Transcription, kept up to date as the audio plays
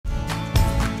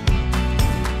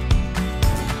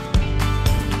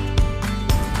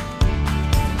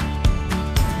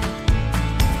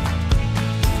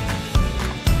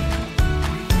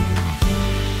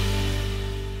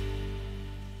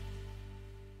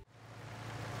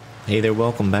Hey there,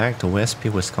 welcome back to Westby,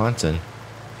 Wisconsin.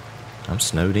 I'm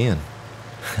snowed in.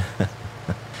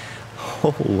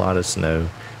 Whole lot of snow.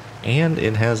 And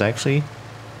it has actually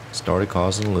started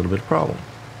causing a little bit of problem.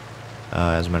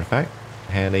 As a matter of fact,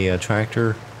 I had a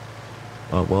tractor,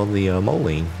 the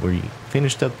moline, where you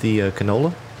finished up the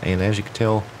canola. And as you can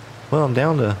tell, well, I'm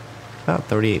down to about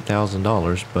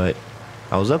 $38,000, but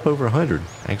I was up over 100.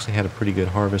 I actually had a pretty good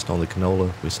harvest on the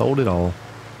canola. We sold it all.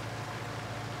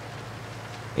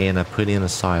 And I put in a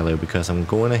silo because I'm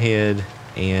going ahead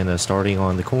and starting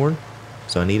on the corn,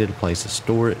 so I needed a place to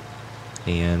store it.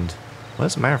 And well,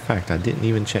 as a matter of fact, I didn't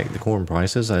even check the corn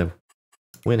prices. I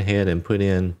went ahead and put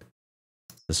in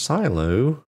the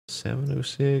silo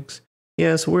 706.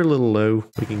 Yeah, so we're a little low.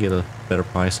 We can get a better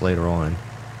price later on.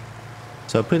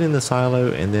 So I put in the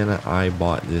silo, and then I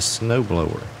bought this snow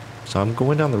blower. So I'm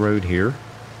going down the road here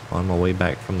on my way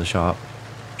back from the shop,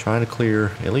 trying to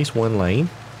clear at least one lane.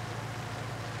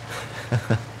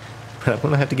 But I'm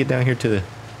going to have to get down here to the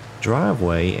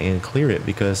driveway and clear it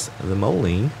because the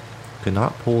moline could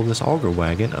not pull this auger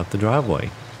wagon up the driveway.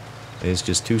 It's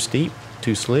just too steep,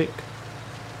 too slick,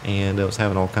 and it was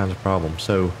having all kinds of problems.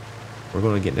 So we're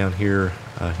going to get down here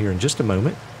in just a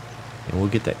moment, and we'll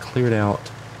get that cleared out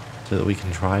so that we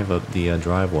can drive up the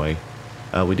driveway.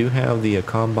 We do have the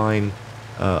combine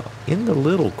in the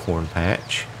little corn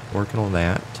patch, working on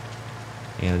that,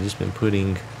 and I've just been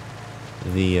putting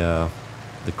the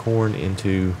corn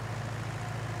into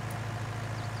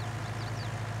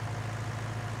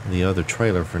the other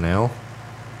trailer for now.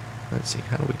 Let's see,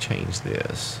 how do we change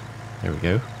this? There we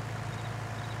go.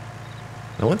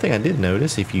 Now, one thing I did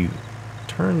notice, if you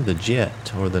turn the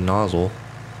jet or the nozzle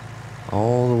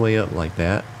all the way up like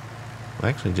that, will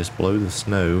actually just blow the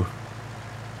snow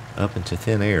up into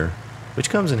thin air, which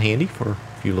comes in handy for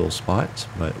a few little spots,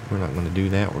 but we're not going to do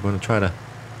that. We're going to try to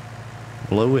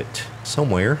blow it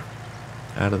somewhere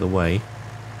out of the way.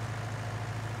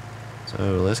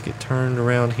 So let's get turned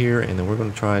around here, and then we're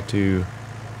going to try to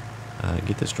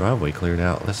get this driveway cleared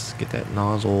out. Let's get that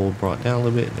nozzle brought down a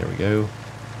little bit. There we go.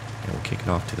 And we'll kick it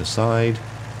off to the side.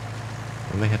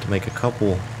 We may have to make a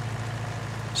couple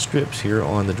strips here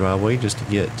on the driveway just to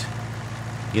get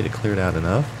it cleared out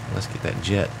enough. Let's get that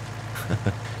jet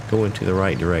going to the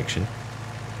right direction.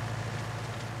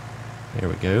 There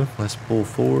we go. Let's pull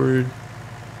forward,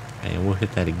 and we'll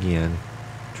hit that again.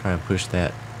 Try and push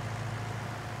that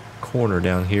corner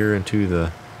down here into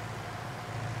the,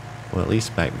 well, at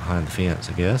least back behind the fence,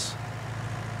 I guess.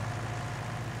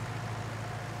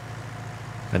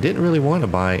 I didn't really want to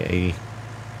buy a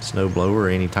snow blower or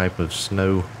any type of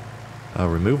snow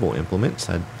removal implements.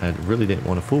 I really didn't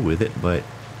want to fool with it, but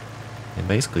it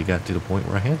basically got to the point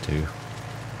where I had to.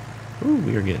 Ooh,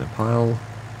 we are getting a pile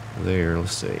there.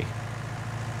 Let's see.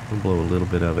 We'll blow a little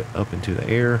bit of it up into the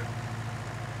air.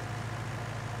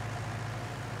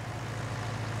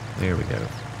 There we go.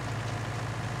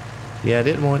 Yeah, I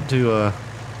didn't want to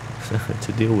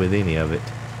to deal with any of it,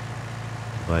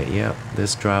 but yeah,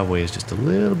 this driveway is just a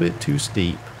little bit too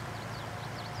steep,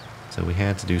 so we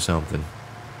had to do something.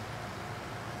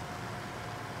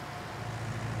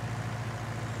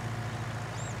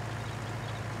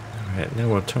 Alright, now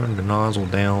we'll turn the nozzle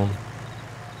down,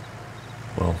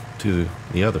 well, to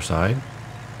the other side.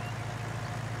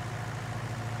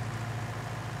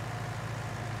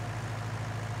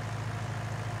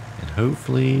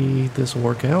 Hopefully this will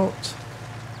work out.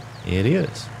 It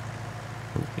is.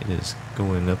 It is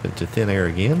going up into thin air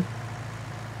again.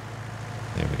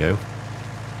 There we go.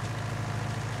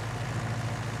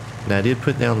 Now I did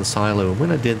put down the silo.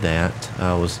 When I did that,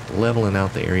 I was leveling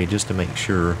out the area just to make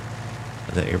sure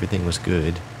that everything was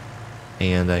good.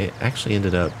 And I actually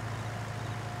ended up,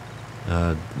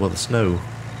 well, the snow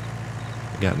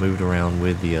got moved around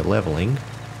with the leveling.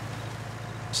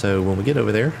 So when we get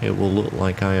over there, it will look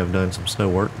like I have done some snow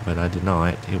work, but I did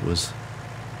not. It was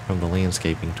from the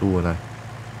landscaping tool, and I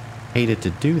hated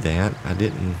to do that. I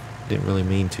didn't really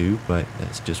mean to, but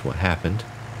that's just what happened.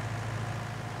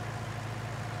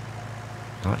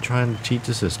 Not trying to cheat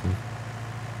the system.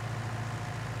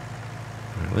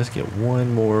 Alright, let's get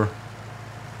one more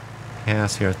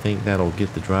pass here. I think that'll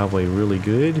get the driveway really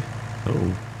good.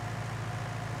 Oh.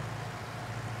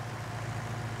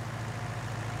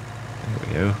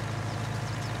 Go.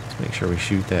 Let's make sure we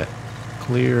shoot that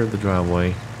clear of the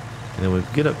driveway, and then we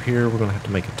get up here. We're going to have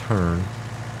to make a turn,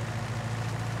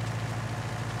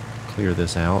 clear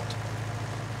this out.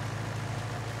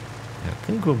 And I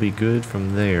think we'll be good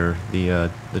from there. The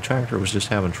tractor was just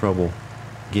having trouble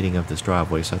getting up this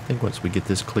driveway, so I think once we get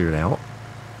this cleared out,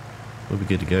 we'll be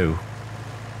good to go.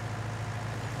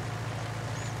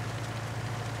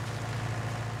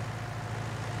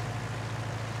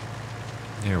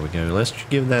 There we go. Let's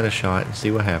give that a shot and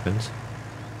see what happens.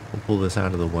 We'll pull this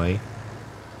out of the way.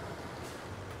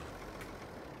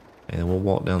 And we'll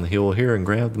walk down the hill here and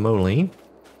grab the Moline,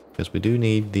 because we do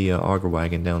need the auger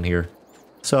wagon down here.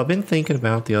 So I've been thinking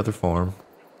about the other farm,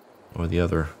 or the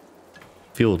other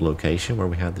field location where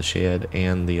we have the shed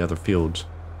and the other fields.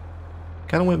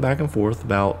 Kind of went back and forth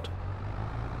about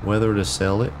whether to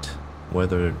sell it,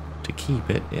 whether to keep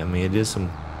it. I mean, it is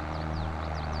some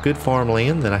good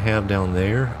farmland that I have down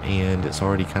there, and it's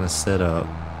already kind of set up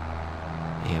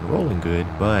and rolling good,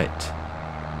 but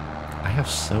I have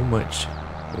so much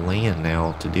land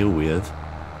now to deal with.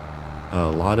 A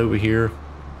lot over here,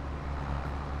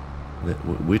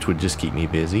 which would just keep me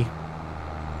busy.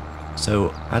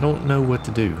 So I don't know what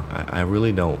to do. I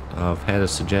really don't. I've had a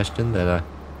suggestion that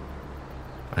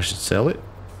I should sell it,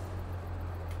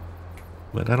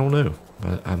 but I don't know.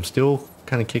 I'm still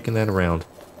kind of kicking that around.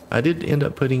 I did end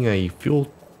up putting a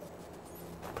fuel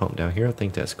pump down here. I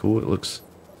think that's cool. It looks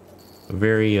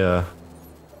very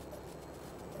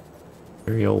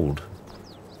very old.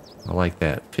 I like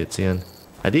that. Fits in.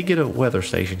 I did get a weather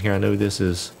station here. I know this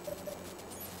is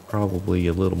probably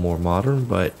a little more modern,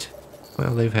 but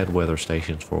well, they've had weather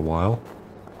stations for a while.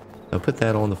 I'll put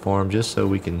that on the farm just so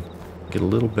we can get a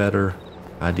little better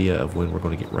idea of when we're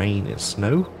going to get rain and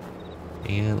snow.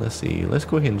 And let's see, let's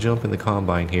go ahead and jump in the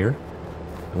combine here,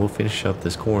 and we'll finish up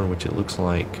this corn, which it looks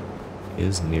like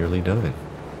is nearly done.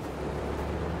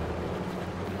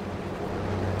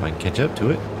 If I can catch up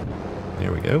to it.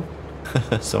 There we go.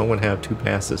 So I'm going to have 2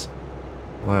 passes.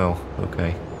 Wow,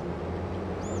 okay.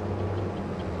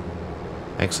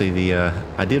 Actually,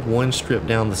 I did one strip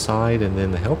down the side, and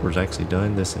then the helper's actually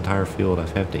done this entire field.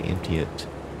 I've had to empty it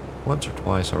once or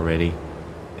twice already.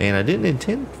 And I didn't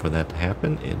intend for that to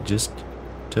happen. It just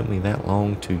took me that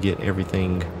long to get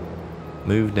everything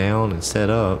moved down and set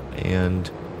up,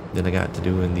 and then I got to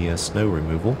doing the snow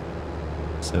removal.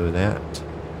 So that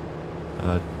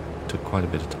took quite a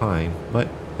bit of time, but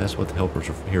that's what the helpers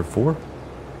are here for.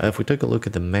 If we took a look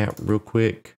at the map real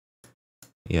quick,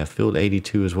 yeah, field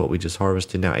 82 is what we just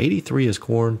harvested. Now 83 is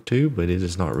corn too, but it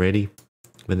is not ready.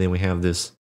 But then we have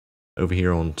this over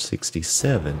here on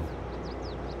 67,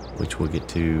 which we'll get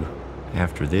to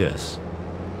after this.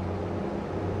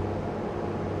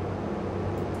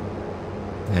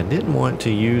 I didn't want to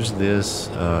use this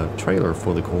trailer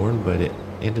for the corn, but it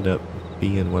ended up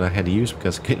being what I had to use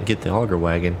because I couldn't get the auger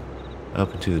wagon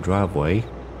up into the driveway.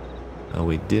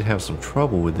 We did have some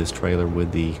trouble with this trailer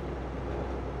with the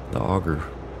auger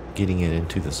getting it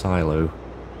into the silo.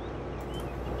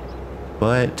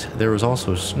 But there was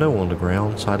also snow on the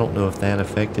ground, so I don't know if that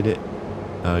affected it,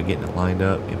 getting it lined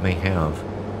up. It may have.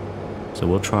 So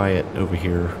we'll try it over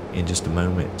here in just a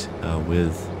moment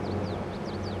with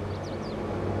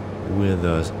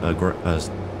a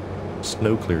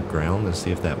snow-cleared ground, and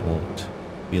see if that won't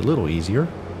be a little easier.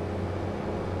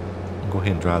 Go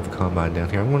ahead and drive the combine down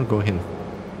here. I'm going to go ahead and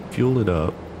fuel it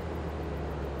up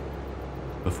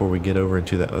before we get over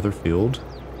into that other field.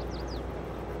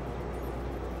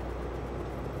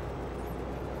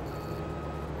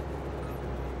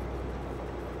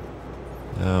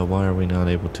 Why are we not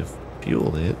able to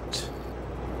fuel it?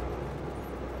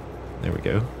 There we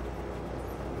go.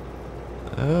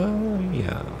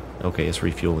 Yeah. Okay, it's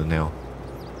refueling now.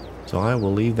 So I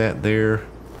will leave that there.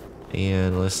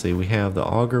 And let's see, we have the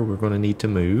auger we're going to need to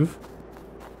move.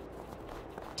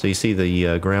 So you see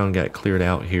the ground got cleared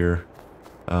out here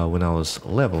when I was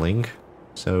leveling.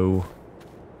 So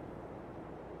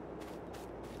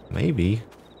maybe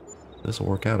this will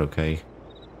work out okay.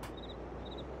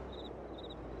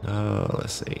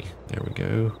 Let's see. There we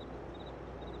go.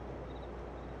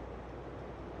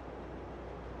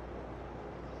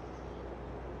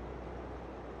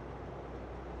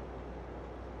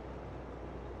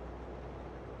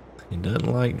 It doesn't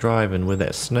like driving with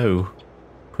that snow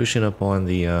pushing up on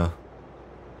the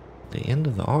end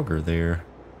of the auger there.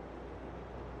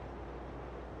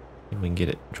 Maybe we can get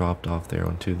it dropped off there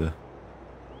onto the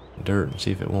dirt and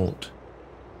see if it won't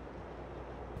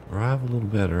drive a little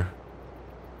better.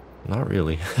 Not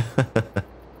really.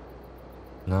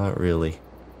 Not really.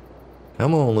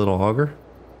 Come on, little auger.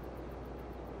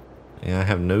 Yeah, I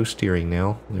have no steering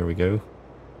now. There we go.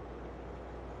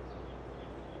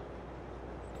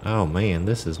 Oh man,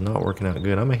 this is not working out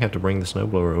good. I may have to bring the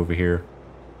snowblower over here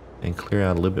and clear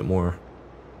out a little bit more.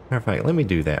 Matter of fact, let me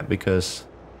do that because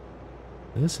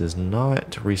this is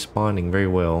not responding very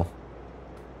well.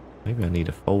 Maybe I need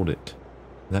to fold it.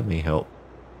 That may help.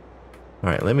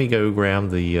 Alright, let me go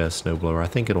grab the snowblower. I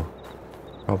think it'll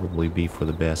probably be for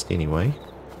the best anyway.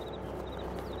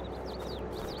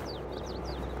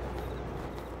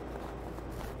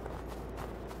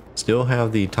 Still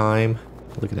have the time.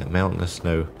 Look at that mountain of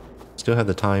snow. Still have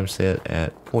the time set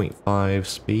at 0.5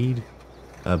 speed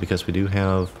because we do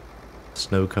have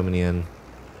snow coming in.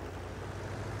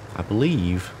 I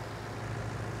believe.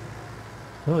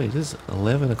 Oh, it is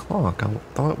 11 o'clock. I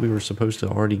thought we were supposed to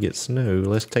already get snow.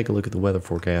 Let's take a look at the weather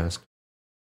forecast.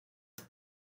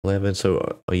 11,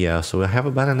 so yeah, so I have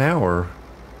about an hour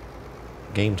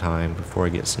game time before I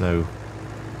get snow.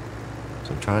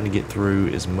 So I'm trying to get through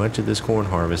as much of this corn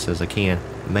harvest as I can.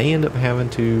 May end up having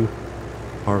to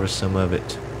harvest some of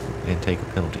it and take a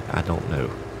penalty. I don't know.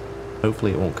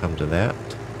 Hopefully it won't come to that.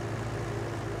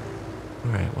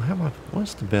 Alright, well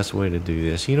what's the best way to do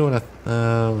this? You know what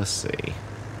let's see.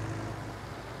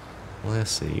 Let's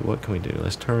see, what can we do?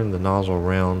 Let's turn the nozzle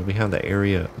around. We have the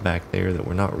area back there that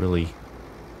we're not really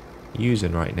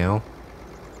using right now.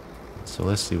 So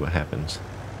let's see what happens.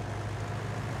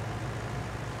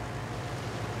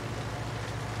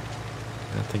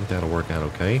 I think that'll work out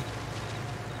okay.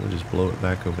 We'll just blow it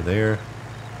back over there.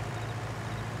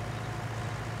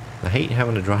 I hate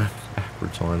having to drive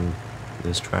backwards on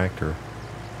this tractor.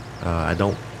 I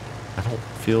don't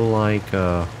feel like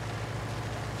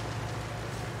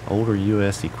older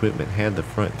US equipment had the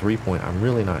front 3-point. I'm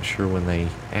really not sure when they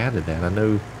added that. I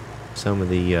know some of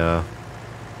the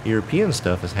European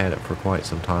stuff has had it for quite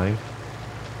some time,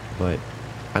 but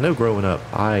I know growing up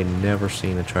I never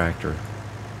seen a tractor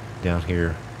down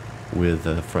here with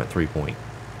the front 3-point.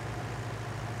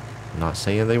 I'm not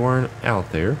saying they weren't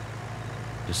out there,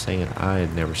 just saying I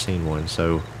had never seen one.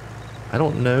 So I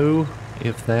don't know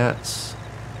if that's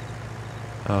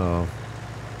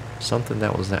something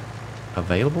that was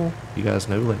available. You guys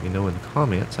know, let me know in the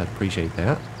comments. I'd appreciate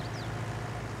that.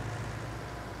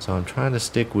 So I'm trying to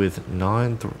stick with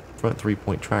non-front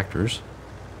 3-point tractors,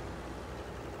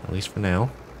 at least for now.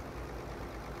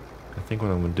 I think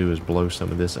what I'm going to do is blow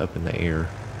some of this up in the air,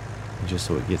 just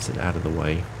so it gets it out of the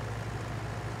way.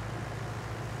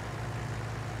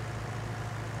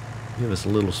 Give us a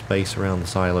little space around the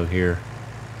silo here.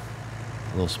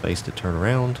 A little space to turn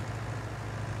around.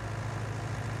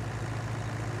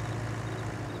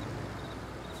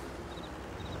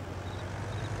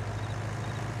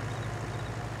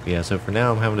 Yeah, so for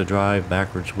now I'm having to drive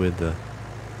backwards with the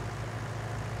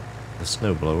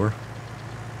snowblower.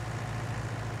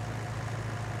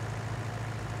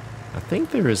 I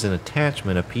think there is an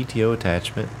attachment, a PTO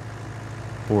attachment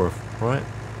for a front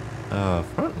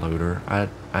loader.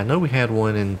 I know we had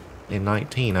one in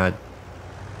 19. I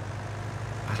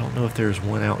don't know if there's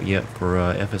one out yet for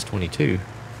FS22,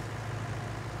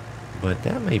 but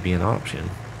that may be an option.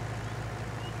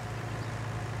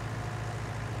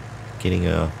 Getting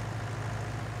a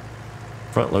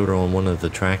front loader on one of the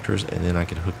tractors, and then I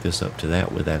can hook this up to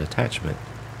that with that attachment.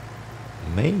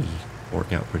 May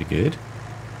work out pretty good.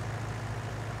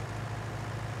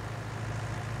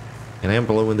 And I am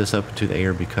blowing this up into the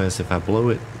air because if I blow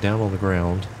it down on the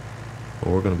ground,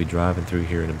 well, we're going to be driving through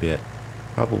here in a bit.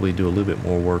 Probably do a little bit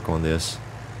more work on this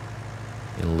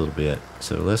in a little bit.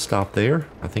 So let's stop there.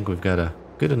 I think we've got a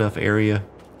good enough area.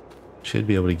 Should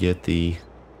be able to get the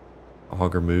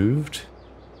auger moved.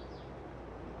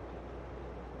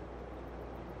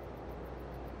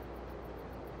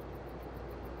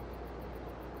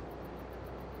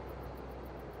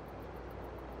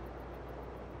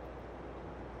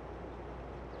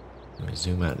 Let me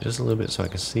zoom out just a little bit so I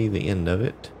can see the end of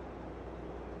it.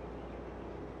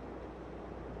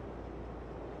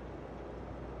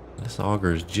 This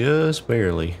auger is just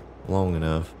barely long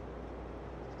enough.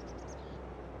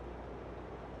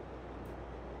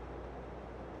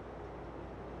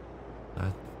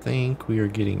 I think we are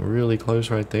getting really close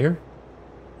right there.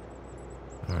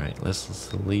 Alright,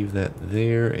 let's leave that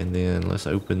there, and then let's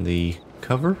open the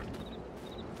cover.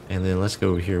 And then let's go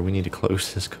over here. We need to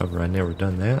close this cover. I never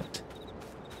done that.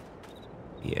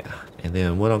 Yeah, and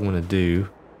then what I'm going to do,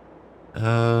 you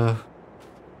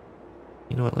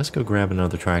know what, let's go grab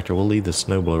another tractor. We'll leave the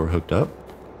snowblower hooked up.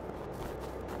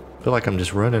 I feel like I'm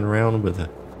just running around with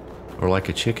or like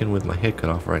a chicken with my head cut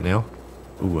off right now.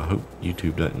 Ooh, I hope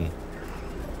YouTube doesn't.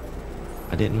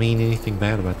 I didn't mean anything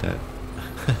bad about that.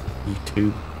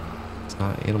 YouTube, it's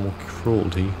not animal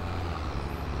cruelty.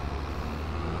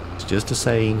 It's just a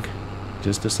saying,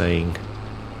 just a saying.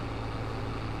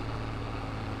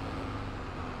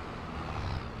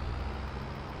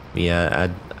 Yeah, I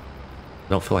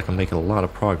don't feel like I'm making a lot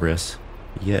of progress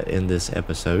yet in this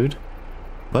episode,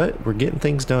 but we're getting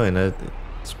things done.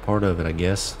 It's part of it, I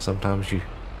guess. Sometimes you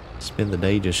spend the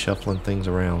day just shuffling things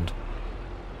around.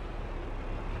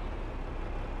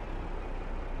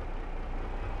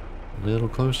 A little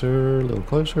closer,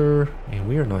 and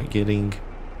we are not getting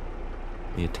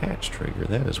the attach trigger.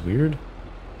 That is weird.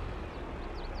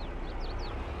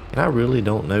 And I really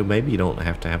don't know. Maybe you don't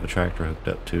have to have a tractor hooked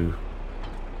up to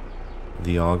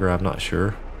the auger. I'm not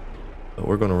sure. But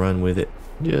we're going to run with it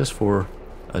just for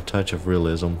a touch of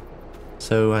realism.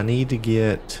 So I need to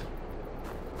get...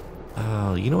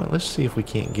 you know what? Let's see if we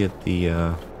can't get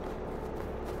the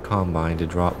combine to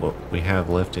drop what we have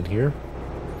left in here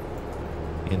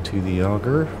into the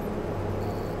auger.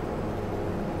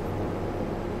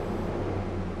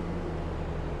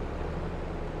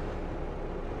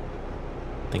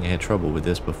 I think I had trouble with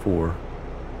this before,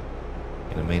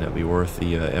 and it may not be worth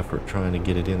the effort trying to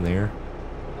get it in there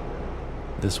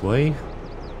this way.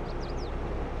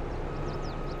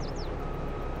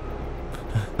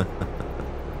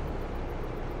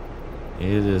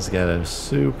 It has got a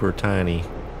super tiny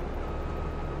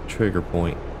trigger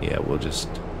point. Yeah, we'll just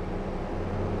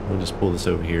pull this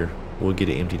over here. We'll get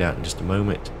it emptied out in just a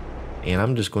moment, and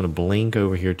I'm just going to blink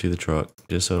over here to the truck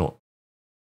just so I don't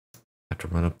have to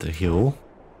run up the hill.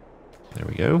 There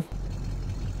we go.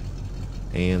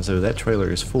 And so that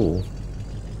trailer is full.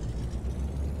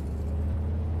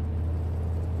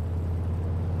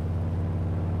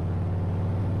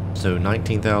 So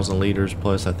 19,000 liters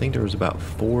plus, I think there was about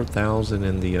 4,000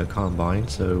 in the combine.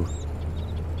 So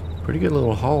pretty good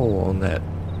little haul on that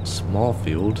small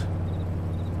field.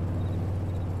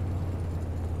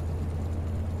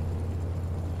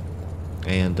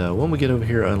 And when we get over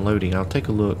here unloading, I'll take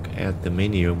a look at the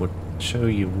menu and we'll show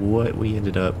you what we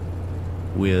ended up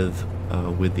with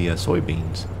the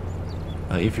soybeans.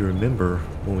 If you remember,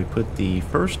 when we put the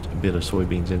first bit of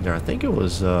soybeans in there, I think it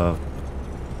was 4,000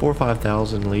 or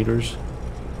 5,000 liters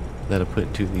that I put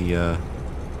into the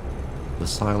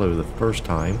silo the first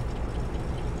time.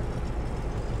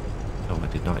 Oh, I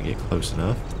did not get close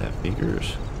enough. That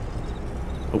figures.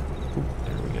 Oh,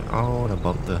 there we go. Oh, and I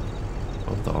bumped the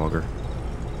auger.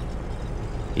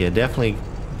 Yeah, definitely.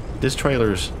 This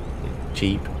trailer's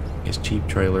cheap. It's a cheap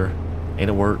trailer, and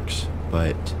it works.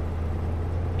 But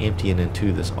emptying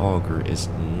into this auger is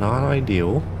not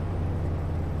ideal.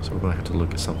 So we're gonna have to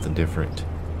look at something different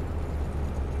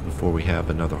before we have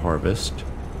another harvest.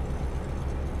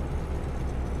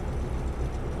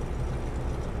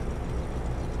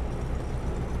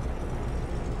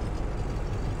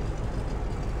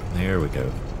 There we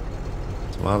go.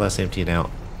 So while that's emptying out,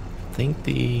 I think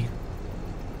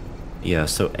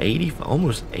so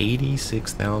almost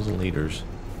 86,000 liters.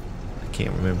 I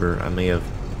can't remember. I may have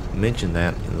mentioned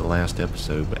that in the last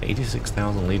episode, but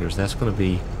 86,000 liters, that's going to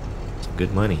be some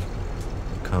good money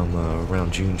come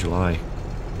around June, July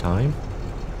time.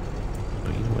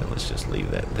 But you know what? Let's just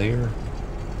leave that there.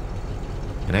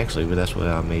 And actually, that's what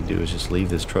I may do, is just leave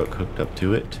this truck hooked up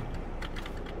to it.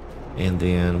 And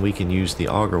then we can use the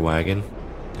auger wagon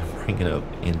and bring it up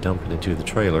and dump it into the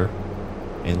trailer,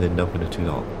 and then dump it into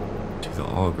the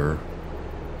auger.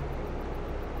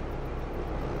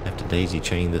 Have to daisy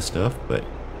chain this stuff, but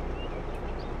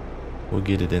we'll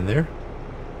get it in there.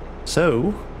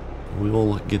 So we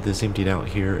will get this emptied out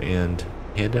here and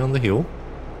head down the hill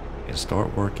and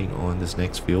start working on this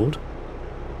next field.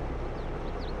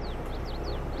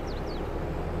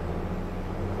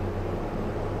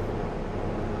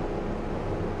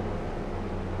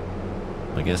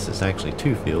 I guess it's actually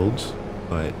two fields,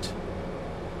 but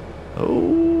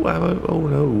oh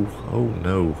no, oh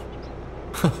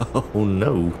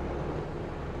no,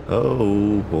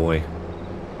 oh boy.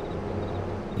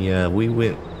 Yeah, we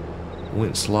went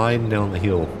sliding down the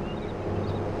hill,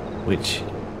 which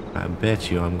I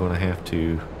bet you I'm gonna have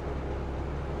to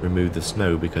remove the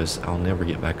snow because I'll never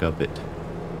get back up it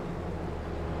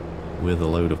with a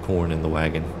load of corn in the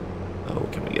wagon. Oh,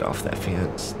 can we get off that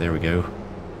fence? There we go.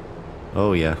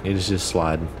 Oh yeah, it is just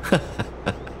sliding.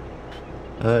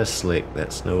 Slick.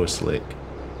 That snow is slick.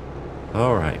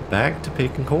 Alright, back to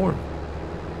picking corn.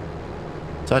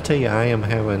 So I tell you, I am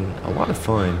having a lot of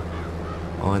fun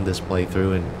on this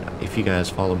playthrough, and if you guys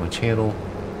follow my channel,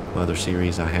 my other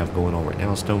series I have going on right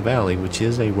now, Stone Valley, which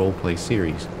is a roleplay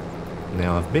series.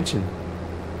 Now, I've mentioned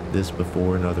this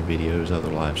before in other videos,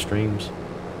 other live streams,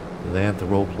 that the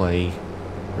roleplay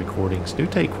recordings do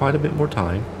take quite a bit more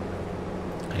time,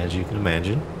 as you can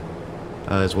imagine,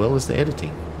 as well as the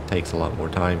editing takes a lot more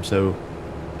time. So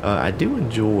I do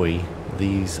enjoy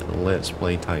these Let's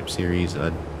Play type series.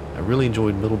 I really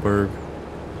enjoyed Middleburg,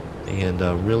 and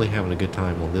really having a good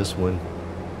time on this one.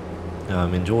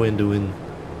 I'm enjoying doing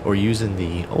or using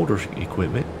the older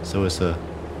equipment, so it's a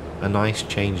nice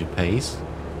change of pace.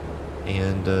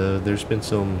 And there's been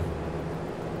some,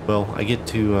 well, I get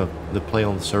to play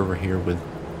on the server here with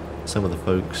some of the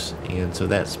folks, and so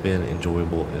that's been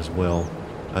enjoyable as well.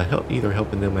 Either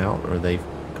helping them out, or they've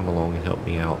come along and help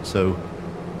me out. So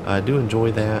I do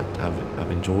enjoy that.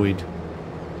 I've enjoyed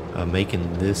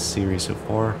making this series so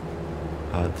far.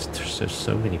 There's just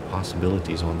so many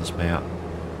possibilities on this map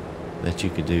that you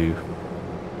could do,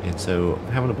 and so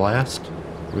I'm having a blast,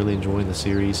 really enjoying the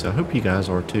series. So I hope you guys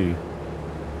are too.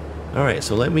 Alright,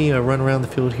 so let me run around the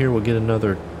field here. We'll get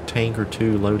another tank or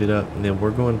two loaded up, and then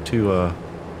we're going to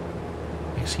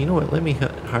actually, you know what, let me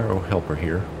hire a helper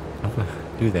here. I'm gonna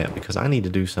do that because I need to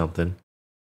do something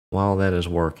while that is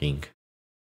working.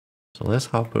 So let's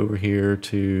hop over here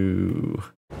to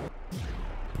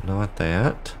not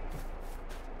that,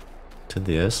 to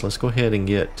this. Let's go ahead and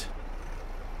get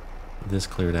this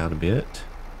cleared out a bit.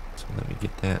 So let me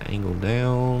get that angle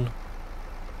down,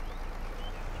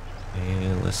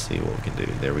 and let's see what we can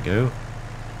do. There we go.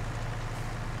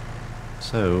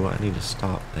 So I need to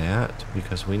stop that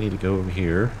because we need to go over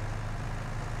here.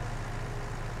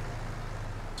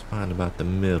 Let's find about the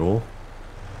middle.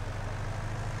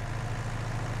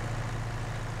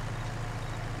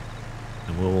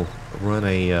 And we'll run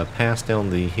a pass down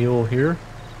the hill here,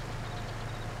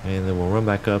 and then we'll run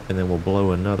back up, and then we'll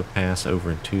blow another pass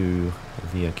over into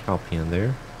the cow pen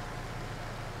there.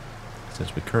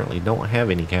 Since we currently don't have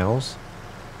any cows,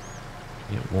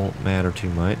 it won't matter too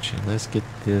much. And let's get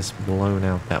this blown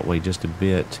out that way just a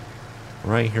bit,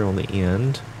 right here on the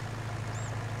end.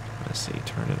 Let's see,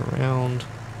 turn it around.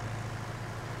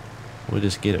 We'll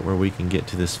just get it where we can get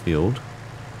to this field.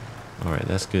 Alright,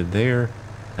 that's good there.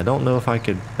 I don't know if I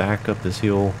could back up this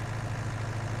hill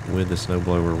with the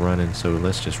snowblower running, so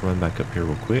let's just run back up here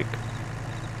real quick.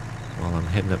 While I'm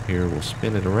heading up here, we'll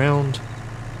spin it around,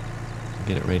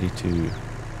 get it ready to...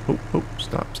 Oh,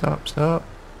 stop, stop, stop.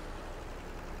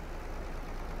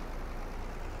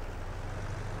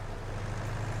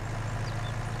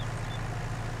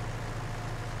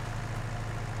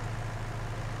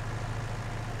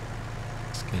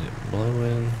 Let's get it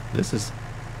blowing. This is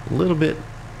a little bit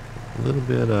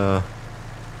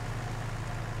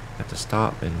have to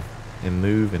stop and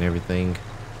move and everything.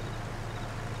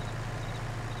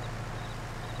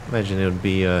 Imagine it would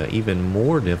be even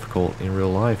more difficult in real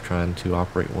life trying to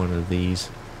operate one of these.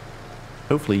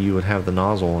 Hopefully you would have the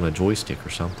nozzle on a joystick or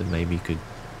something. Maybe you could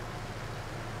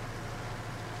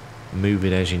move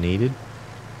it as you needed.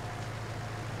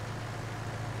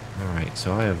 Alright,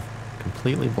 so I have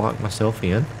completely blocked myself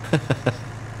in.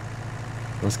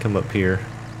 Let's come up here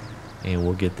and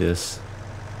we'll get this,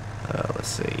 let's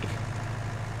see,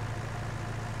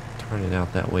 turn it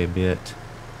out that way a bit.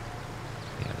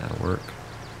 Yeah, that'll work.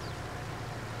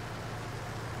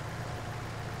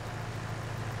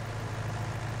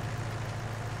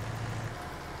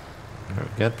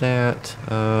 Alright, got that.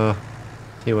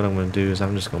 See what I'm going to do is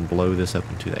I'm just going to blow this up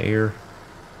into the air,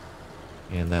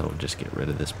 and that'll just get rid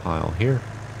of this pile here.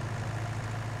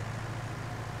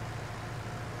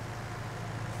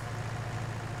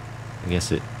 I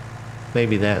guess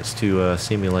maybe that's to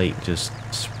simulate just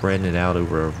spreading it out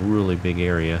over a really big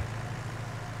area.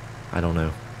 I don't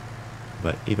know,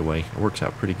 but either way, it works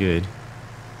out pretty good.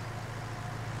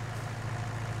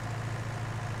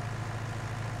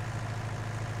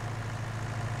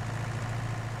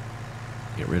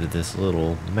 Get rid of this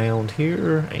little mound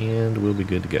here, and we'll be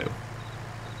good to go.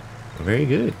 Very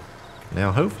good.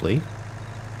 Now hopefully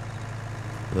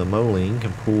the molding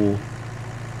can pull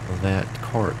that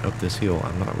cart up this hill.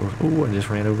 I'm not real... Oh, I just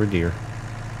ran over a deer.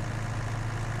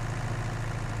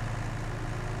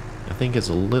 I think it's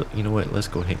a little... You know what? Let's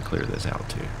go ahead and clear this out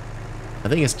too. I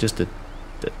think it's just a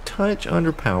touch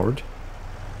underpowered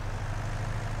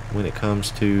when it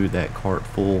comes to that cart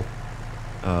full,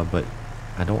 but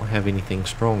I don't have anything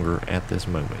stronger at this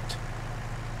moment.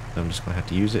 So I'm just going to have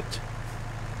to use it.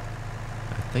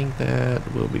 I think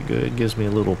that will be good. Gives me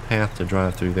a little path to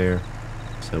drive through there.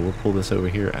 So we'll pull this over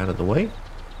here out of the way.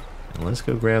 And let's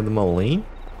go grab the moline.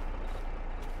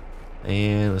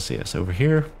 And let's see, it's over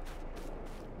here.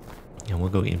 And we'll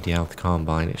go empty out the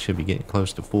combine. It should be getting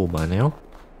close to full by now.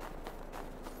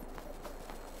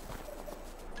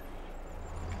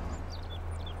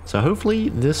 So hopefully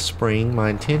this spring, my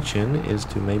intention is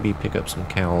to maybe pick up some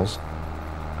cows.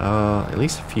 At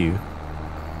least a few.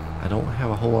 I don't have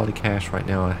a whole lot of cash right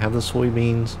now. I have the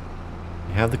soybeans.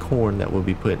 I have the corn that we'll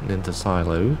be putting into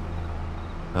silos.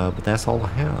 But that's all I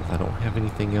have. I don't have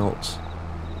anything else.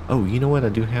 Oh, you know what? I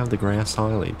do have the grass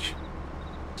silage.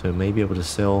 So maybe able to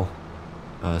sell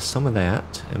some of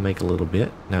that and make a little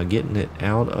bit. Now getting it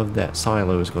out of that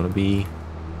silo is going to be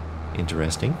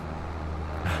interesting.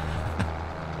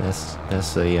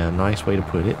 That's a nice way to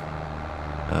put it.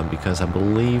 Because I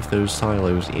believe those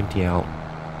silos empty out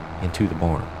into the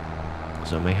barn.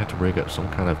 So I may have to rig up some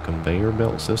kind of conveyor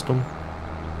belt system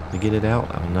to get it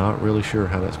out. I'm not really sure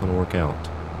how that's going to work out.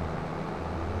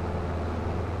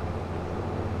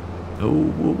 Oh,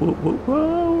 whoa, whoa, whoa,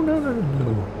 whoa, no, no,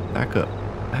 no, no. Back up,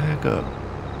 back up.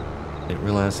 Didn't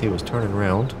realize he was turning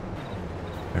around.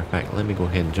 Matter of fact, let me go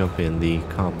ahead and jump in the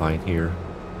combine here.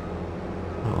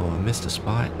 Oh, I missed a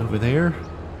spot over there.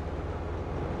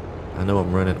 I know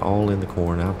I'm running all in the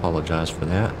corn. I apologize for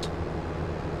that.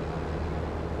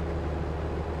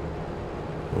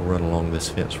 We'll run along this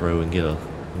fence row and get a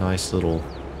nice little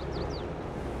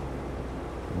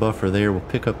buffer there. We'll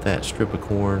pick up that strip of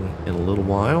corn in a little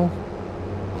while.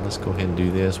 Let's go ahead and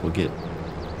do this. We'll get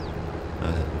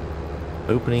an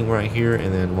opening right here,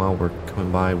 and then while we're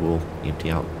coming by, we'll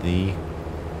empty out the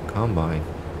combine.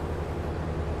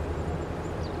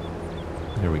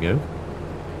 There we go.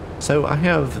 So I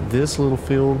have this little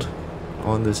field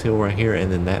on this hill right here,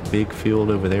 and then that big field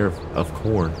over there of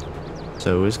corn.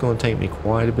 So it's going to take me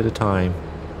quite a bit of time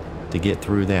to get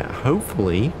through that.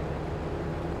 Hopefully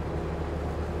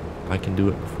I can do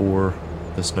it before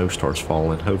the snow starts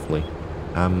falling. Hopefully.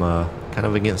 I'm kind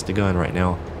of against the gun right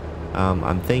now.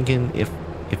 I'm thinking if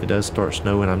it does start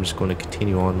snowing, I'm just going to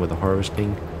continue on with the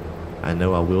harvesting. I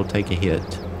know I will take a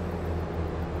hit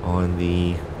on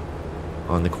the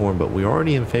corn, but we're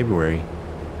already in February,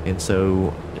 and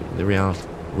so the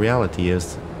reality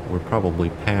is we're probably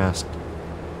past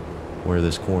where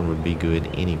this corn would be good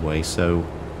anyway. So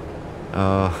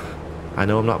I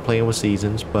know I'm not playing with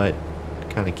seasons, but to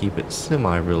kind of keep it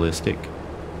semi-realistic,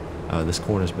 this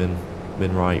corn has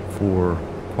been ripe for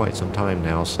quite some time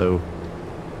now, so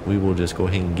we will just go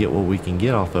ahead and get what we can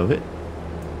get off of it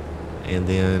and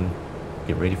then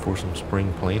get ready for some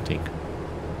spring planting.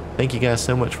 Thank you guys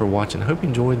so much for watching. Hope you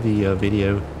enjoyed the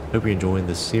video. Hope you're enjoying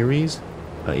this series.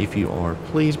 If you are,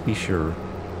 please be sure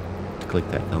to click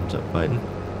that thumbs up button.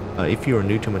 If you are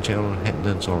new to my channel and haven't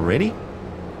done so already,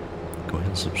 go ahead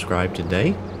and subscribe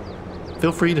today.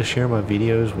 Feel free to share my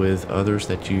videos with others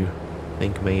that you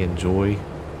think may enjoy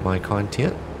my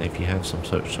content. If you have some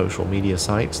social media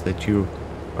sites that you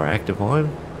are active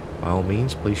on, by all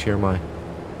means, please share my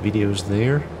videos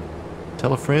there.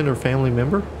 Tell a friend or family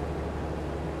member.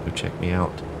 Go check me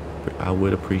out. I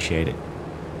would appreciate it.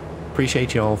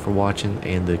 Appreciate you all for watching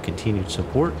and the continued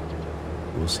support.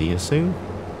 We'll see you soon.